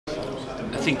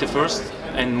think the first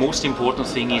and most important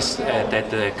thing is that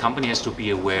the company has to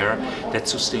be aware that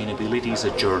sustainability is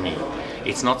a journey.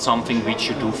 It's not something which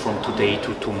you do from today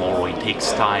to tomorrow. It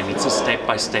takes time. It's a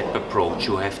step-by-step approach.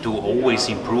 You have to always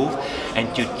improve, and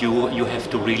you have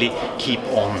to really keep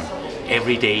on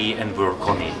every day and work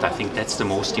on it. I think that's the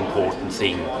most important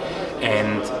thing.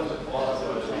 And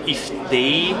if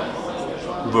they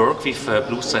work with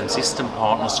Bluesign system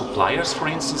partner suppliers, for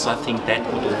instance, I think that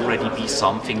would already be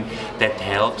something that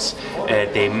helps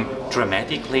them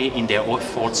dramatically in their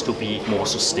efforts to be more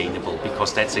sustainable,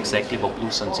 because that's exactly what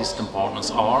Bluesign system partners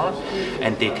are,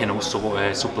 and they can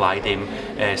also supply them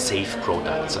safe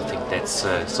products. I think that's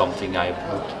something I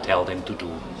would tell them to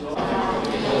do.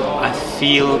 I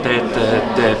feel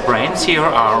that the brands here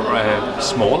are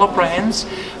smaller brands,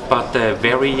 but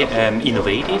very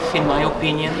innovative in my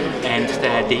opinion, and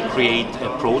that they create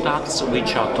products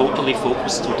which are totally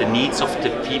focused to the needs of the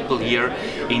people here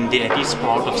in this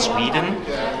part of Sweden.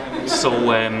 So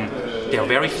they're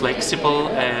very flexible,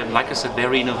 like I said,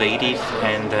 very innovative,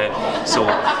 and so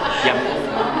yeah,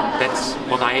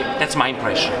 that's my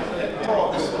impression.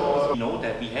 You know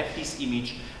that we have this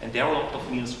image, and there are a lot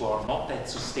of mills who are not that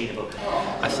sustainable.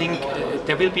 I think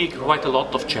there will be quite a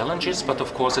lot of challenges, but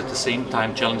of course at the same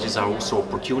time challenges are also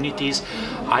opportunities.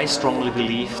 I strongly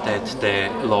believe that the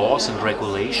laws and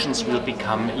regulations will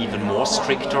become even more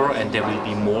stricter, and there will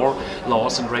be more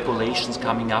laws and regulations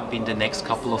coming up in the next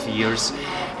couple of years.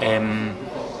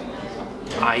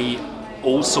 I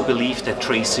also believe that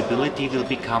traceability will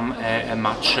become a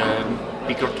much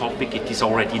bigger topic. It is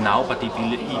already now, but it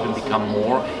will even become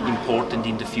more important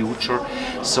in the future.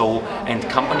 So, and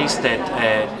companies that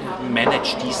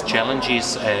manage these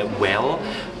challenges well,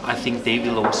 I think they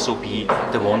will also be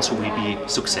the ones who will be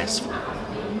successful.